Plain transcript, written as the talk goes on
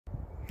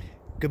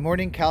Good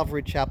morning,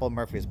 Calvary Chapel,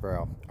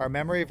 Murfreesboro. Our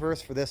memory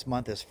verse for this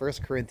month is 1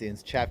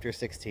 Corinthians chapter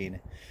 16,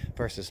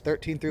 verses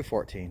 13 through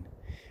 14,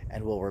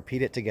 and we'll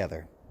repeat it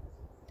together.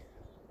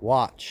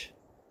 Watch,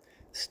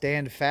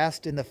 stand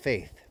fast in the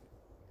faith,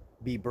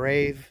 be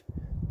brave,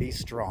 be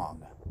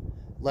strong.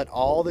 Let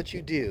all that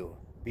you do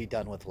be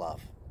done with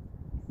love.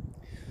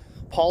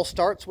 Paul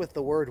starts with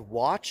the word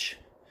watch,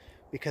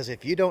 because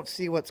if you don't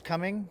see what's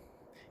coming,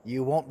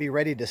 you won't be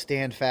ready to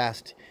stand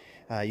fast.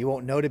 You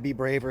won't know to be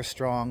brave or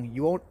strong.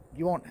 You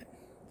won't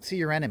see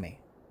your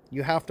enemy.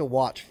 You have to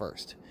watch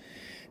first.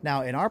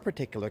 Now, in our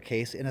particular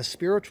case, in a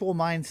spiritual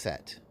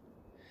mindset,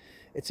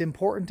 it's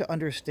important to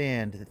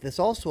understand that this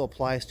also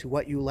applies to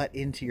what you let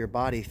into your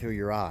body through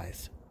your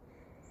eyes.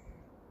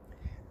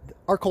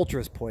 Our culture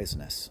is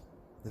poisonous.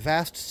 The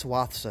vast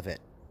swaths of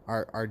it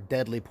are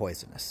deadly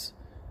poisonous.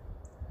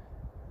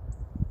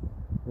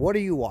 What are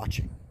you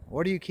watching?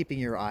 What are you keeping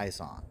your eyes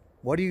on?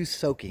 What are you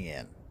soaking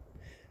in?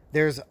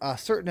 There's a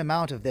certain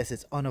amount of this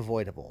that's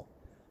unavoidable,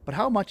 but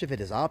how much of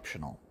it is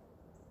optional?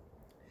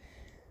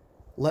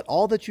 Let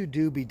all that you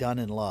do be done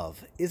in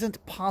love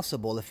isn't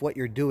possible if what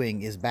you're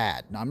doing is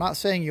bad. Now, I'm not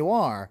saying you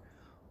are,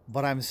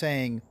 but I'm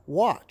saying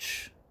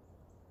watch.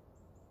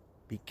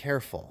 Be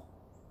careful.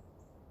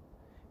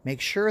 Make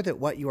sure that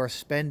what you are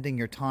spending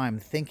your time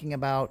thinking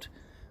about,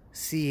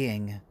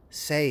 seeing,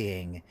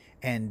 saying,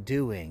 and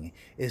doing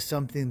is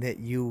something that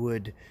you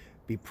would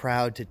be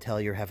proud to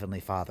tell your Heavenly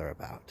Father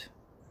about.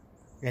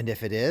 And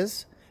if it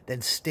is,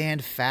 then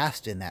stand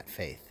fast in that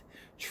faith,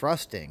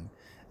 trusting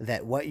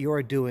that what you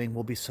are doing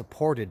will be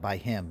supported by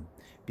Him.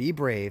 Be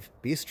brave,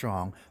 be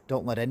strong,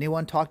 don't let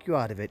anyone talk you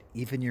out of it,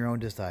 even your own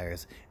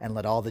desires, and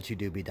let all that you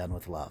do be done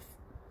with love.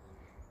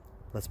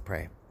 Let's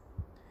pray.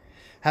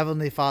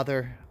 Heavenly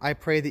Father, I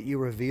pray that you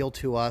reveal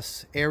to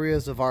us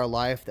areas of our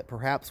life that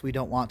perhaps we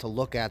don't want to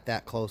look at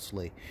that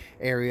closely.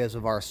 Areas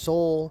of our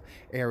soul,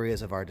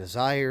 areas of our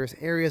desires,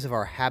 areas of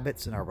our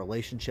habits and our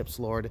relationships,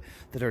 Lord,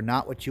 that are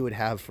not what you would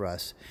have for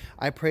us.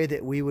 I pray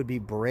that we would be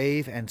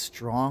brave and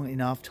strong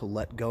enough to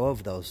let go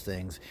of those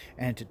things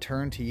and to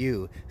turn to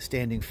you,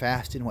 standing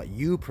fast in what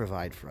you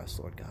provide for us,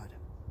 Lord God.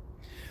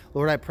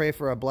 Lord, I pray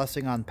for a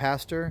blessing on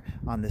Pastor,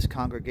 on this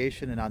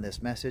congregation, and on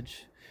this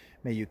message.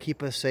 May you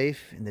keep us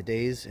safe in the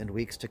days and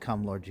weeks to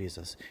come, Lord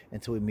Jesus,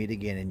 until we meet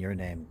again in your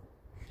name.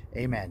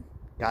 Amen.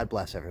 God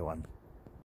bless everyone.